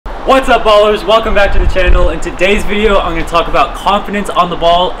What's up, ballers? Welcome back to the channel. In today's video, I'm going to talk about confidence on the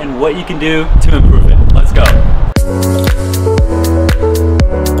ball and what you can do to improve it. Let's go.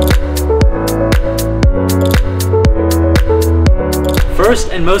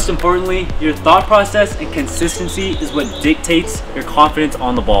 First and most importantly, your thought process and consistency is what dictates your confidence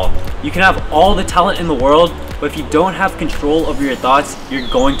on the ball. You can have all the talent in the world, but if you don't have control over your thoughts, you're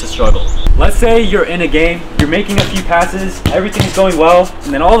going to struggle. Let's say you're in a game, you're making a few passes, everything's going well,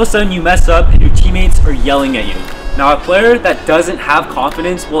 and then all of a sudden you mess up and your teammates are yelling at you. Now, a player that doesn't have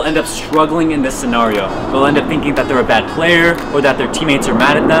confidence will end up struggling in this scenario. They'll end up thinking that they're a bad player or that their teammates are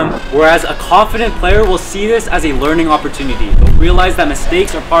mad at them. Whereas a confident player will see this as a learning opportunity. They'll realize that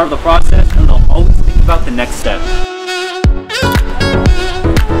mistakes are part of the process and they'll always think about the next step.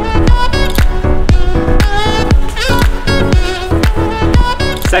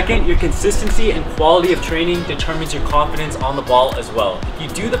 Second, your consistency and quality of training determines your confidence on the ball as well. If you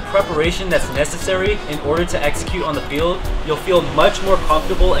do the preparation that's necessary in order to execute on the field, you'll feel much more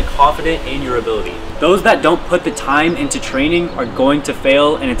comfortable and confident in your ability. Those that don't put the time into training are going to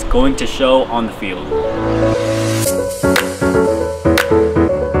fail, and it's going to show on the field.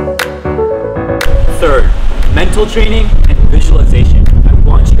 Third, mental training and visualization. I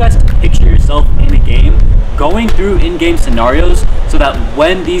want you guys to picture yourself in a game, going through in-game scenarios so that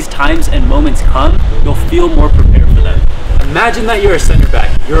when these times and moments come, you'll feel more prepared for them. Imagine that you're a center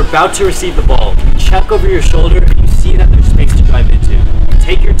back. You're about to receive the ball. You check over your shoulder and you see that there's space to drive into. You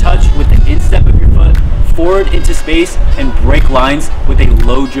take your touch with the instep of your foot forward into space and break lines with a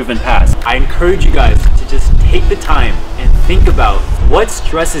low-driven pass. I encourage you guys to just take the time and think about what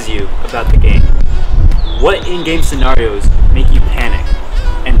stresses you about the game. What in-game scenarios make you panic?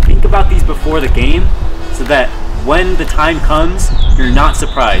 And think about these before the game so that when the time comes, you're not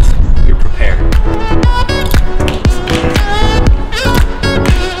surprised, you're prepared.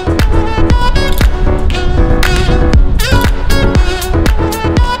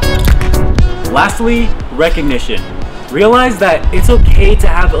 Lastly, recognition. Realize that it's okay to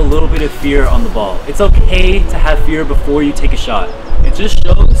have a little bit of fear on the ball. It's okay to have fear before you take a shot. It just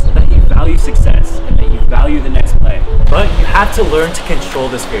shows that you value success and that you value the next play. But you have to learn to control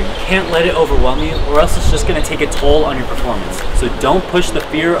this fear. You can't let it overwhelm you, or else it's just going to take a toll on your performance. So don't push the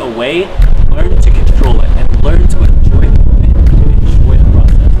fear away. Learn to control it and learn to enjoy the moment and enjoy the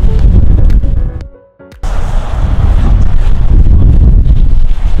process.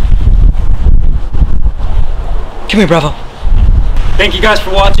 Come here, Bravo. Thank you guys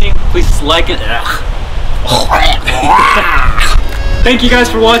for watching. Please like it. Thank you guys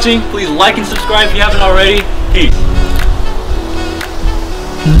for watching. Please like and subscribe if you haven't already. Peace.